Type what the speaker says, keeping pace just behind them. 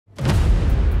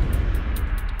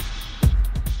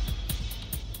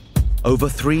Over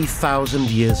 3,000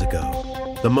 years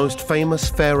ago, the most famous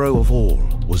pharaoh of all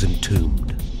was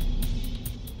entombed,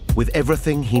 with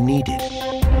everything he needed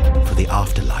for the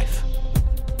afterlife.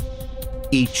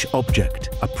 Each object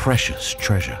a precious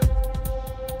treasure.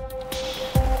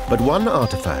 But one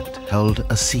artifact held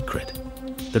a secret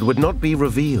that would not be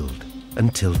revealed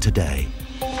until today.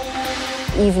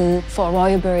 Even for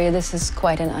royal burial, this is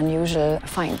quite an unusual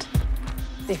find.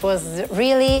 It was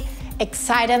really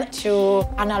exciting to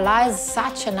analyze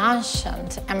such an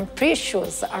ancient and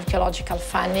precious archaeological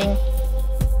finding.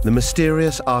 The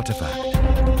mysterious artifact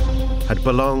had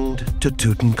belonged to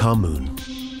Tutankhamun.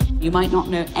 You might not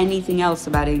know anything else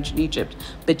about ancient Egypt,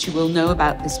 but you will know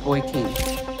about this boy king.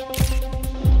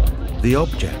 The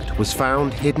object was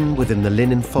found hidden within the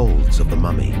linen folds of the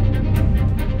mummy.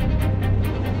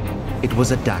 It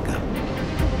was a dagger.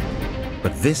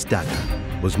 But this dagger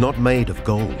was not made of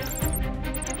gold.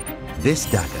 This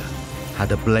dagger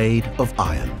had a blade of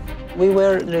iron. We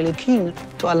were really keen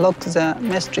to unlock the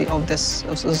mystery of this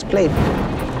blade.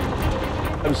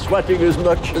 I'm sweating as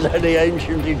much as any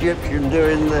ancient Egyptian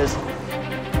doing this.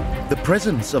 The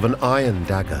presence of an iron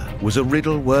dagger was a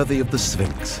riddle worthy of the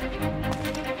Sphinx,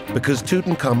 because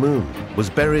Tutankhamun was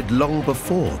buried long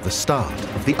before the start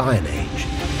of the Iron Age.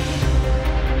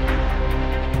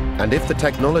 And if the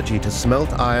technology to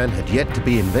smelt iron had yet to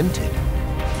be invented,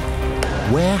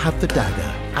 where had the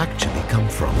dagger actually come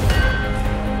from?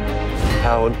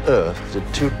 How on earth did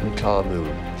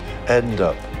Tutankhamun end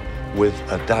up with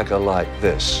a dagger like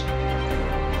this?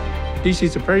 This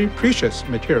is a very precious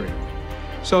material,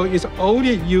 so it's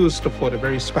only used for the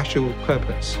very special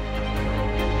purpose.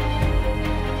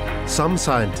 Some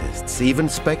scientists even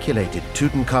speculated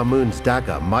Tutankhamun's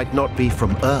dagger might not be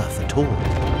from Earth at all.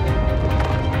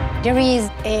 There is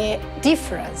a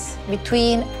difference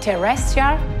between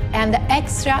terrestrial and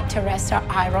extraterrestrial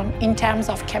iron in terms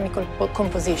of chemical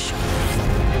composition.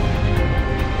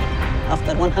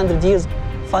 After 100 years,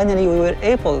 finally we were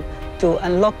able to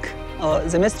unlock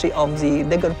the mystery of the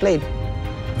dagger blade.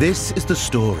 This is the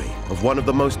story of one of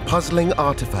the most puzzling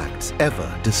artifacts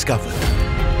ever discovered.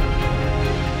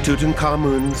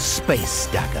 Tutankhamun's space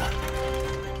dagger.